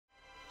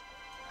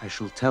I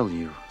shall tell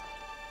you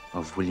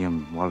of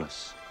William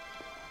Wallace.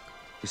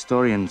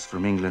 Historians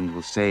from England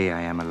will say I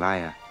am a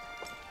liar,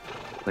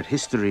 but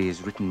history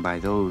is written by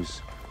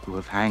those who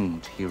have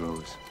hanged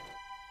heroes.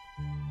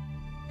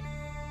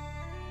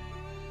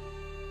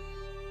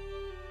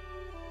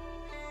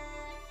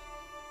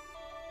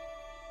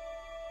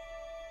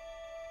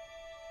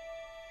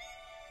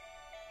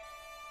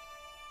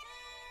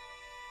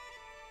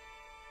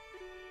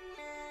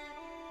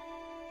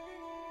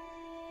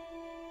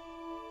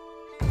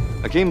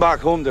 I came back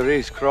home to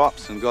raise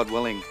crops and, God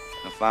willing,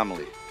 a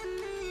family.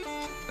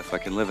 If I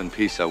can live in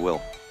peace, I will.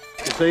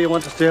 You say you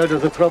want to stay out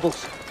of the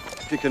troubles.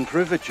 If you can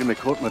prove it, you may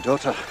court my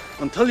daughter.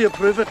 Until you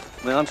prove it,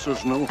 my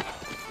answer's no.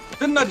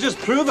 Didn't I just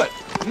prove it?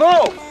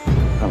 No!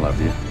 I love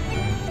you.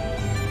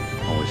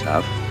 Always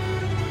have.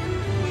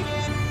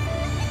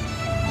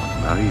 I want to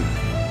marry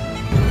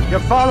you.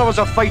 Your father was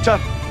a fighter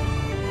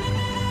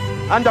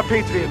and a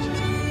patriot.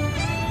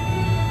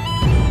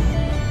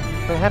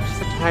 Perhaps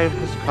the time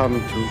has come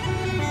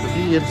to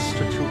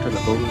reinstitute an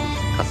old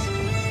custom.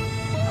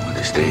 I want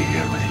to stay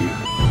here with you.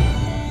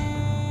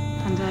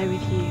 And I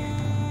with you.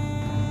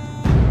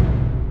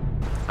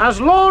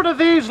 As lord of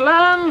these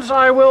lands,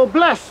 I will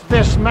bless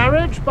this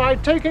marriage by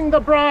taking the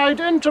bride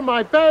into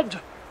my bed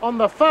on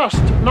the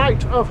first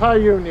night of her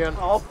union.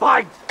 Oh,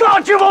 by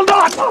God, you will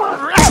not!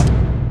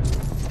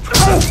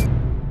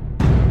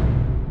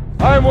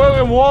 I'm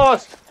William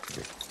Wallace.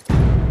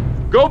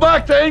 Go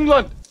back to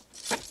England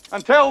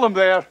and tell them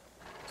there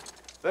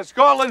that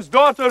Scotland's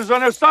daughters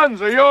and her sons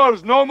are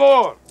yours no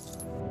more.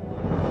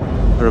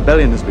 A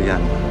rebellion has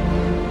begun.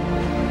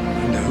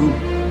 And who?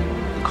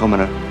 A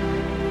commoner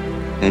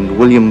named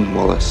William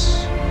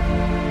Wallace.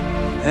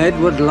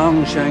 Edward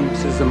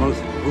Longshanks is the most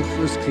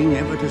ruthless king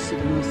ever to sit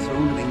on the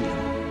throne of England.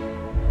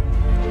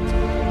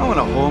 I want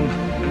a home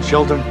and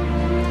shelter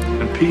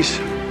and peace.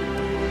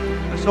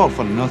 It's all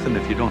for nothing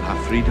if you don't have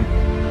freedom.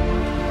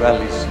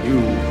 Rallies new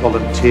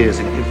volunteers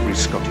in every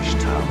Scottish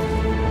town.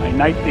 I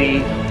knight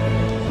thee,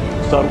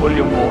 Sir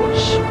William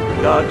Wallace,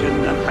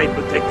 Guardian and High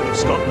Protector of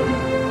Scotland.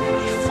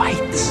 He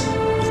fights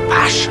with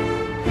passion,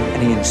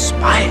 and he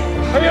inspires.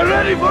 Are you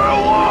ready for a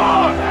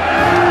war?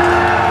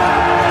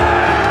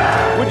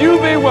 Would you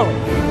be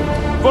willing,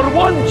 for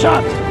one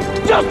chance,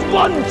 just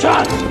one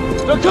chance,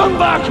 to come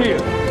back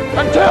here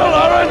and tell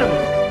our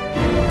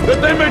enemies that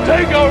they may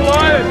take our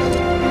lives,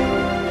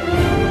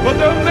 but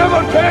they'll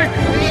never take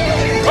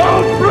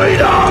our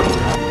freedom?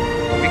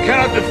 We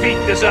cannot defeat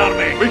this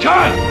army. We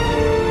can,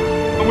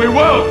 and we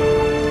will.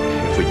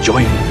 If we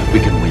join, we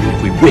can win.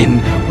 If we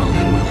win, well,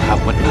 then we'll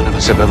have what none of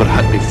us have ever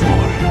had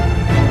before.